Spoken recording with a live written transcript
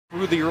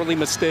through the early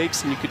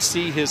mistakes, and you could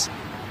see his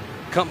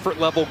comfort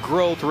level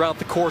grow throughout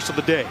the course of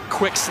the day.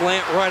 Quick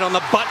slant right on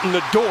the button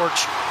to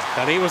Dortch,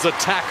 and he was a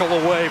tackle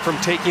away from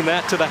taking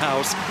that to the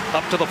house,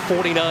 up to the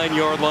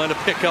 49-yard line, to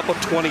pick up of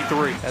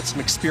 23. Had some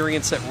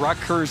experience at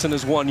Rutgers in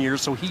his 1 year,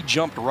 so he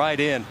jumped right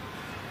in.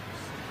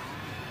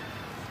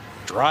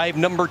 Drive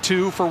number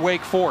 2 for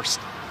Wake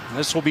Forest. And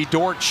this will be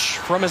Dortch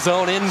from his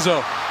own end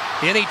zone.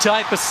 Any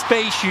type of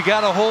space, you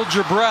got to hold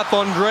your breath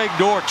on Greg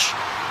Dortch.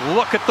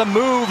 Look at the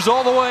moves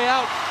all the way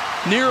out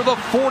near the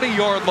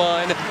 40-yard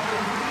line.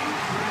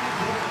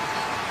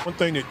 One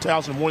thing that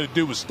Towson wanted to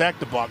do was stack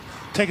the box.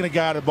 Taking a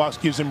guy out of the box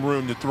gives him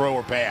room to throw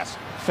or pass.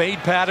 Fade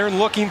pattern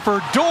looking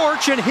for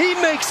Dortch, and he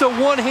makes a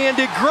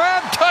one-handed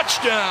grab.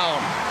 Touchdown!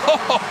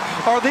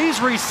 Oh, are these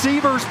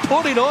receivers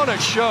putting on a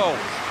show?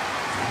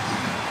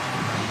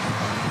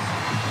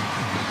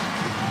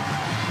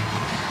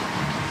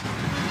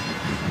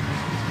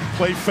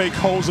 Play fake,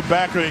 holds the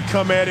backer, and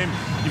come at him.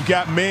 You've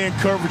got man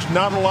coverage.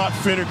 Not a lot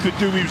Fenner could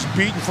do. He was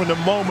beaten from the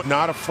moment.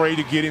 Not afraid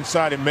to get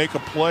inside and make a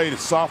play. The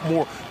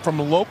sophomore from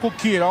a local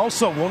kid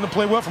also wanting to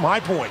play well from High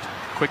Point.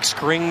 Quick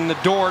screen to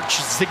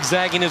Dortch,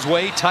 zigzagging his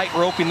way, tight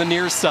roping the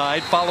near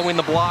side, following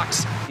the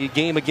blocks. A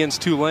game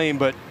against Tulane,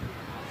 but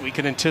we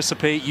can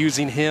anticipate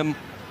using him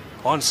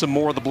on some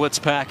more of the blitz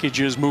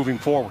packages moving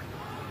forward.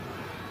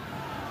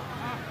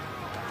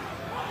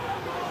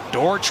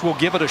 Dortch will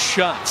give it a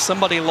shot.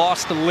 Somebody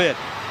lost the lid.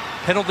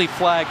 Penalty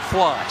flag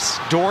flies.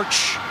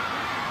 Dortch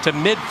to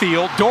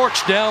midfield.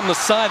 Dortch down the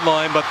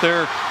sideline, but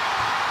there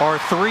are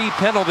 3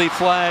 penalty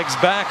flags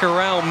back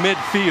around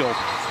midfield.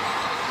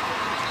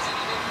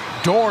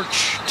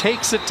 Dortch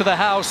takes it to the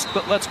house,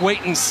 but let's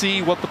wait and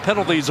see what the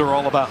penalties are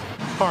all about.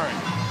 All right.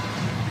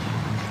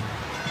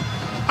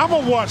 I'm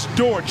going to watch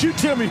Dortch. You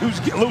tell me who's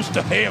getting loose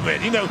the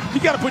helmet. You know, you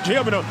got to put your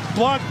helmet on.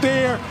 Block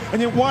there,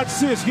 and then watch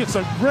this. Gets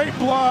a great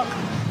block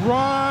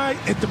right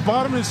at the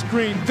bottom of the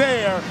screen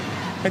there.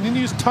 And then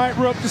you just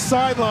tightrope the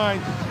sideline.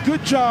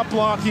 Good job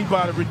blocking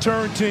by the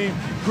return team.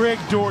 Greg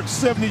Dortch,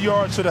 70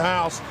 yards to the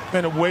house,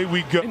 and away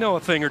we go. I know a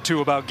thing or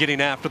two about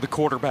getting after the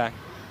quarterback.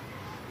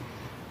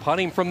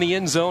 Punting from the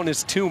end zone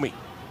is Toomey.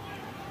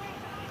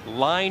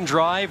 Line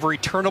drive,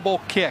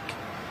 returnable kick.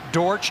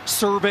 Dortch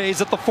surveys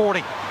at the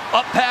 40.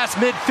 Up past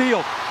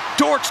midfield.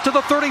 Dortch to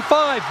the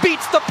 35.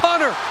 Beats the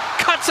punter.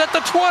 Cuts at the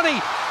 20.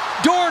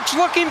 Dortch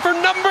looking for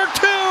number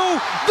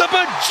 2. The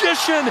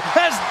magician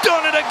has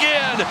done it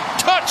again.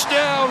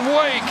 Touchdown,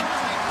 Wake.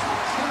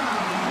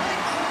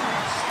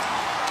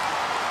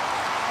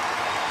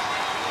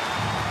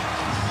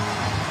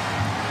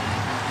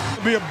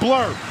 It'll be a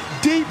blur.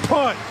 Deep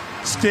punt.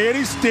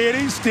 Steady,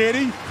 steady,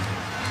 steady.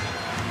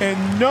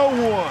 And no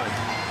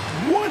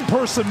one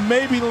person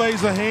maybe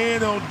lays a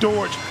hand on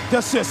Dortch.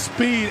 That's just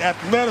speed,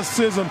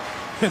 athleticism,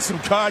 and some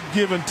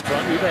God-given.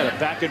 We've had a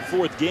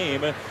back-and-forth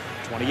game.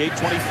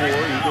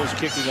 28-24, Eagles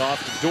kicking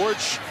off to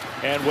Dortch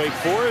and Wake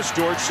Forest.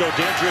 Dortch so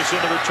dangerous in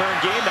the return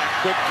game. That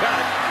quick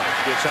cut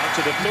gets out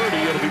to the 30.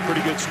 It'll be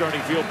pretty good starting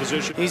field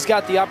position. He's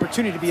got the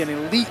opportunity to be an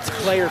elite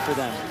player for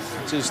them.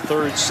 It's his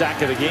 3rd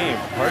sack of the game.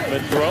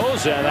 Hartman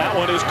throws, and that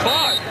one is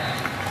caught.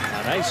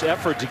 A nice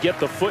effort to get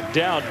the foot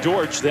down.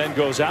 Dortch then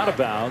goes out of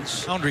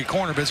bounds. Boundary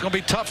corner, but it's going to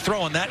be tough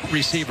throwing that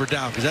receiver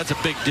down because that's a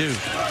big dude.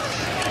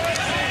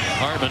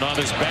 Hartman on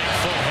his back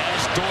foot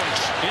has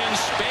Dortch in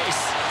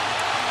space.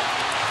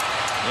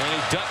 And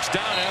he ducks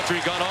down after he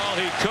got all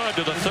he could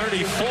to the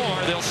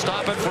 34. They'll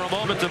stop it for a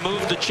moment to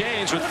move the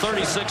chains with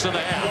 36 and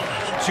a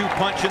half. 2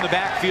 punch in the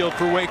backfield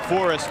for Wake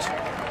Forest.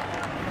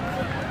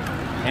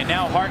 And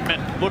now Hartman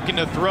looking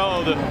to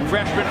throw. The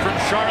freshman from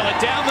Charlotte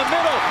down the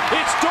middle.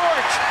 It's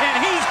Dortch,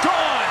 and he's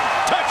gone.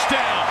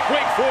 Touchdown,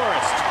 Wake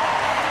Forest.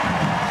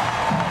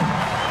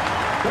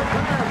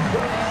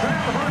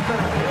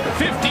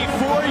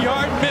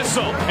 54-yard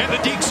missile, and the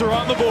Deacs are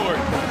on the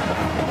board.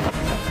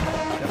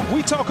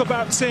 We talk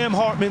about Sam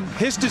Hartman,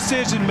 his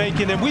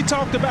decision-making, and we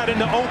talked about in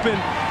the open,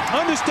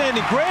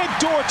 understanding Greg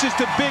Dortch is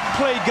the big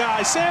play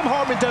guy. Sam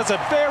Hartman does a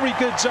very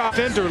good job.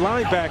 Defender,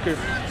 linebacker,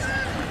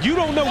 you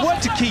don't know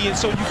what to key in,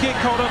 so you get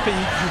caught up and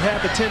you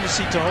have a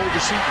tendency to hold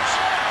receivers.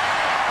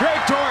 Greg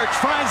Dortch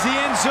finds the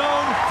end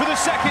zone for the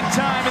 2nd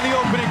time in the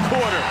opening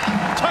quarter.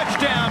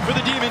 Touchdown for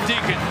the Demon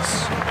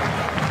Deacons.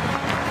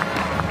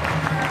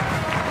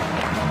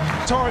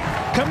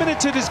 Coming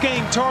into this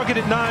game,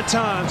 targeted 9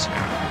 times,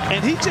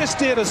 and he just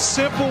did a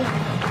simple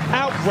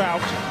out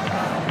route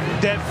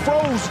that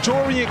froze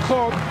Jorian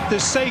Clark, the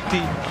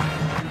safety,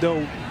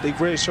 though they've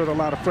registered a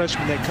lot of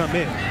freshmen that come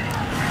in.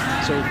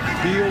 So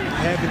Bill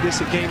having this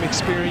game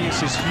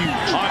experience is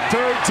huge. On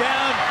 3rd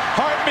down,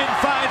 Hartman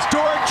finds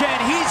Dortch,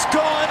 and he's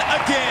gone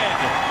again.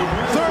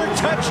 3rd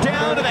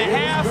touchdown of the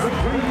half.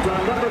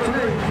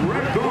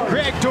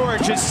 Greg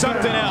Dortch is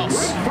something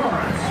else.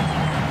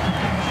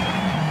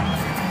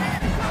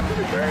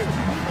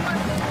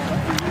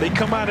 They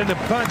come out in a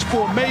bunch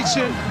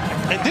formation,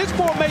 and this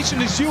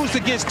formation is used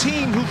against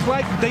teams who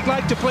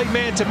like to play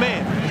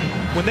man-to-man.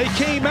 When they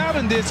came out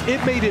in this,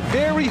 it made it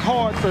very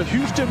hard for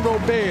Houston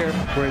Robert.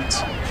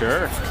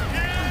 Sure.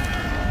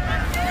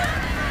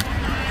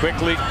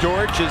 Quickly,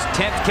 Dortch, his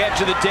 10th catch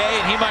of the day,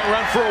 and he might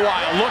run for a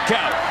while. Look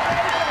out.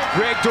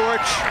 Greg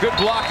Dortch, good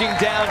blocking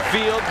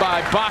downfield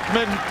by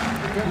Bachman.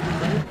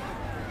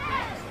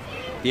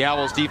 The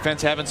Owls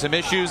defense having some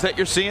issues that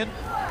you're seeing.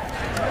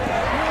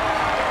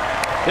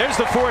 There's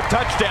the 4th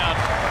touchdown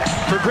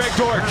for Greg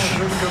Dortch.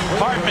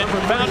 Hartman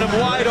found him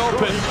wide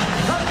open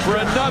for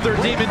another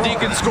Demon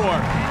Deacon score.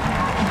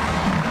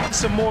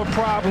 Some more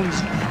problems.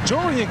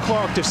 Jorian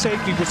Clark, the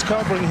safety, was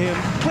covering him,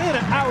 playing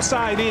an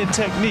outside-in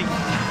technique.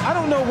 I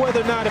don't know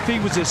whether or not if he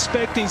was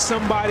expecting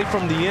somebody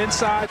from the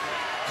inside.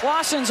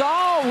 Clausen's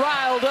all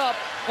riled up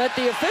at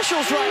the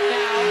officials right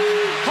now.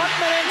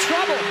 Hartman in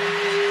trouble.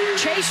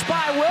 Chased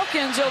by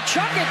Wilkins. He'll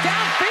chuck it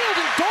downfield,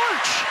 and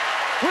Dortch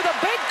with a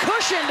big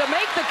cushion to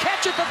make the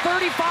catch at the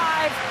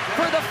 35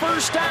 for the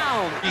first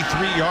down. 3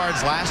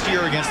 yards last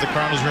year against the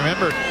Cardinals.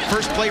 Remember,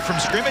 first play from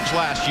scrimmage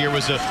last year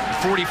was a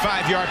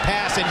 45-yard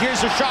pass, and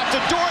here's a shot to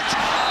Dortch.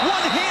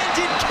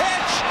 One-handed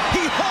catch.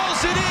 He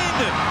hauls it in.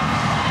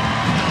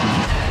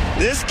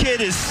 This kid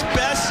is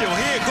special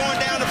here,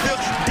 going down the field.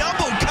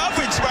 Double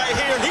coverage right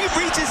here. He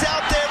reaches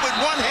out there with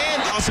one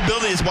hand.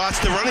 Possibility is watch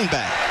the running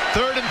back.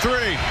 3rd and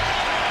 3.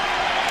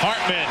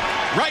 Hartman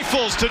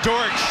rifles to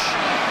Dortch.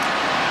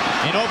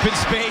 In open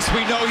space,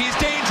 we know he's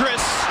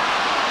dangerous.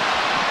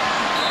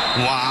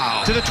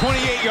 Wow. To the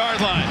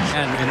 28-yard line.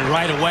 And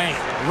right away.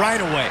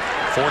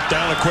 4th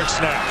down, a quick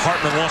snap.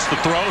 Hartman wants to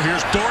throw.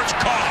 Here's Dortch,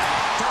 caught it.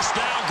 First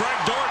down, Greg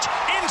Dortch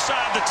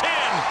inside the 10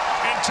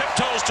 and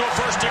tiptoes to a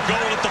 1st and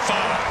goal at the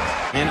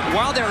 5. And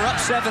while they're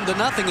up 7-0,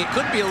 it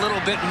could be a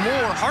little bit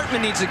more. Hartman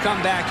needs to come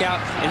back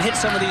out and hit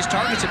some of these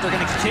targets if they're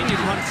going to continue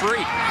to run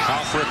free.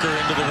 Halfricker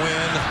into the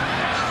wind.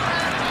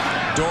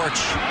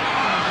 Dortch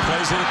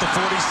plays it at the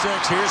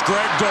 46. Here's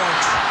Greg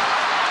Dortch.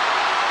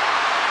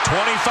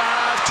 25,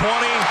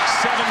 20,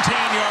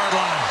 17-yard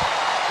line.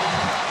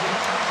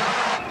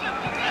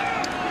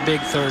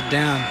 Big 3rd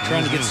down,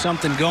 trying to get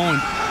something going.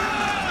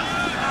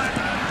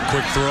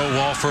 Quick throw,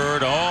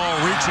 Walford. Oh,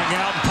 reaching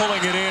out and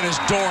pulling it in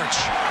is Dortch.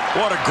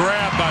 What a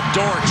grab by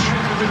Dortch.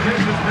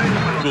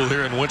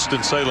 Here in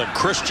Winston-Salem,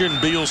 Christian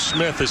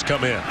Beal-Smith has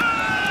come in.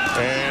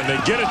 And they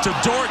get it to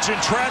Dortch in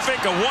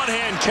traffic, a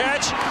one-hand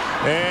catch,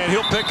 and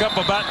he'll pick up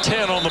about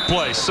 10 on the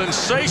play.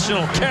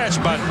 Sensational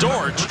catch by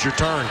Dortch. It's your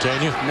turn,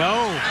 can you?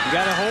 No, you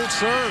got to hold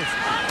serve.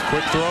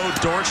 Quick throw,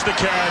 Dortch the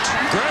catch.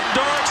 Greg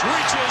Dortch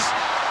reaches.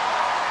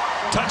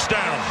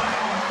 Touchdown.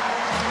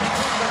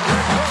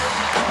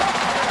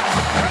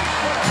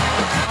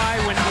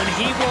 When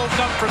he woke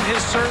up from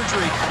his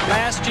surgery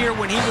last year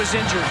when he was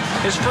injured,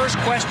 his first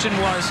question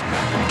was,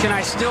 can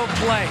I still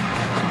play?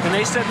 And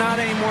they said not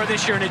anymore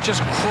this year, and it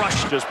just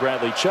crushed. Just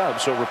Bradley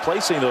Chubb, so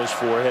replacing those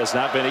 4 has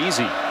not been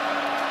easy.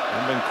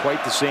 Hasn't been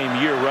quite the same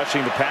year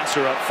rushing the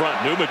passer up front.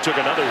 Newman took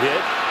another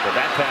hit, but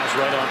that pass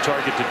right on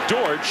target to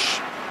Dortch.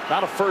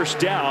 Not a 1st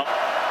down.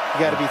 You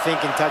got to be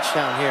thinking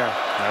touchdown here.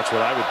 That's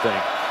what I would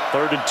think.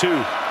 3rd and 2.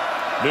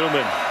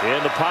 Newman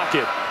in the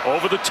pocket.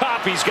 Over the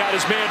top, he's got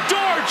his man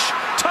Dortch.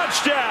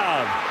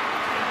 Touchdown.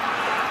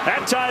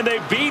 That time they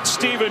beat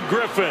Stephen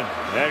Griffin.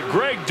 And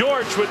Greg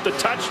Dortch with the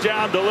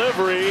touchdown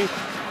delivery.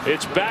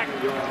 It's back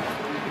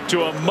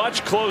to a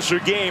much closer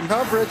game.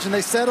 Coverage, and they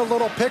set a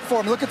little pick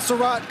for him. Look at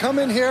Surratt come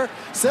in here,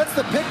 sets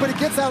the pick, but he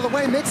gets out of the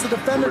way, makes the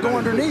defender go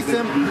underneath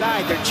him.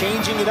 They're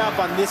changing it up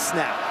on this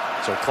snap.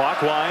 So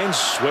clock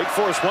winds. Wake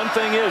Forest, one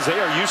thing is they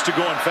are used to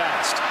going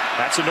fast.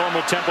 That's a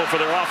normal tempo for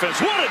their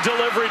offense. What a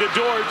delivery to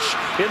Dortch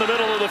in the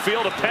middle of the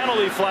field. A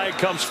penalty flag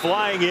comes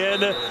flying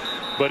in,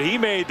 but he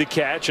made the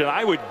catch, and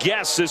I would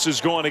guess this is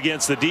going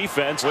against the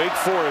defense. Wake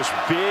Forest,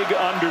 big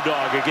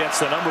underdog against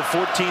the number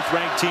 14th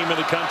ranked team in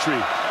the country.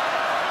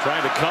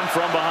 Trying to come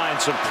from behind.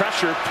 Some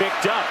pressure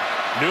picked up.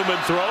 Newman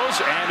throws,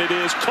 and it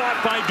is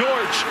caught by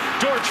Dortch.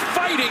 Dortch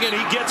fighting, and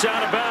he gets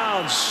out of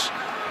bounds.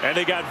 And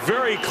they got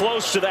very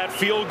close to that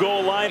field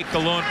goal line.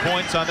 The lone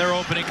points on their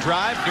opening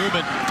drive.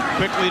 Newman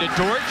quickly to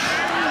Dortch.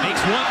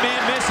 Makes one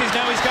man misses.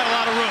 Now he's got a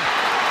lot of room.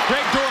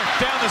 Greg Dortch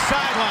down the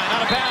sideline,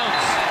 out of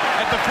bounds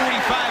at the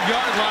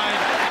 45-yard line.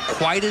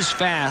 Quite as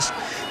fast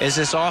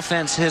as this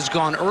offense has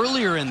gone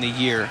earlier in the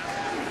year.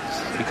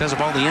 Because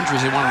of all the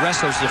injuries, they want to rest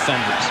those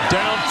defenders.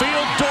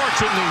 Downfield, Dortch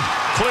in the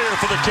clear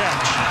for the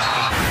catch.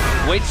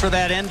 Wait for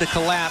that end to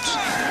collapse.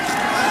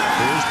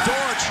 Here's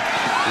Dortch.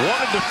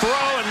 Wanted to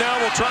throw, and now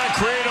will try and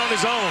create on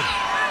his own.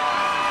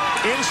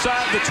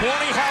 Inside the 20,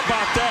 how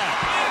about that?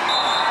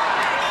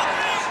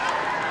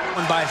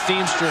 By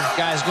Feenstra,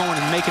 guys going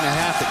and making it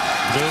happen.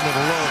 Newman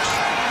looks.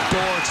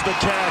 Dortch the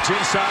catch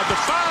inside the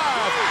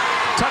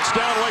 5.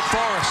 Touchdown, Wake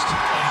Forest.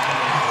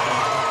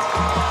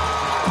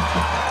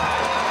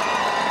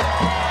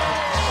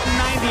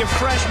 90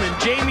 freshman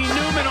Jamie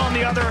Newman, on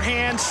the other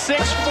hand,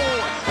 6'4",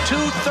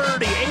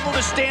 230, able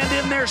to stand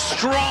in there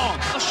strong.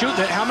 Shoot,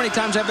 how many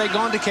times have they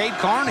gone to Cade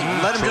Carney?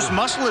 Let him just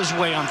muscle his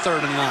way on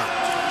 3rd and 9.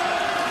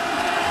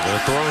 The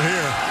throw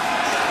here.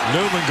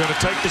 Newman going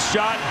to take the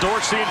shot.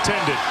 Dortch the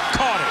intended.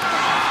 Caught it.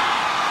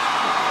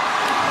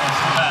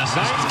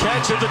 9th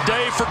catch of the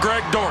day for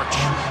Greg Dortch.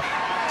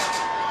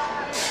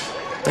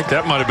 I think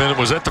that might have been,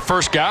 was that the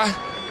first guy?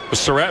 Was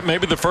Surratt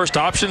maybe the first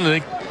option,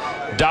 and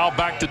they dial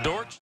back to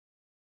Dortch?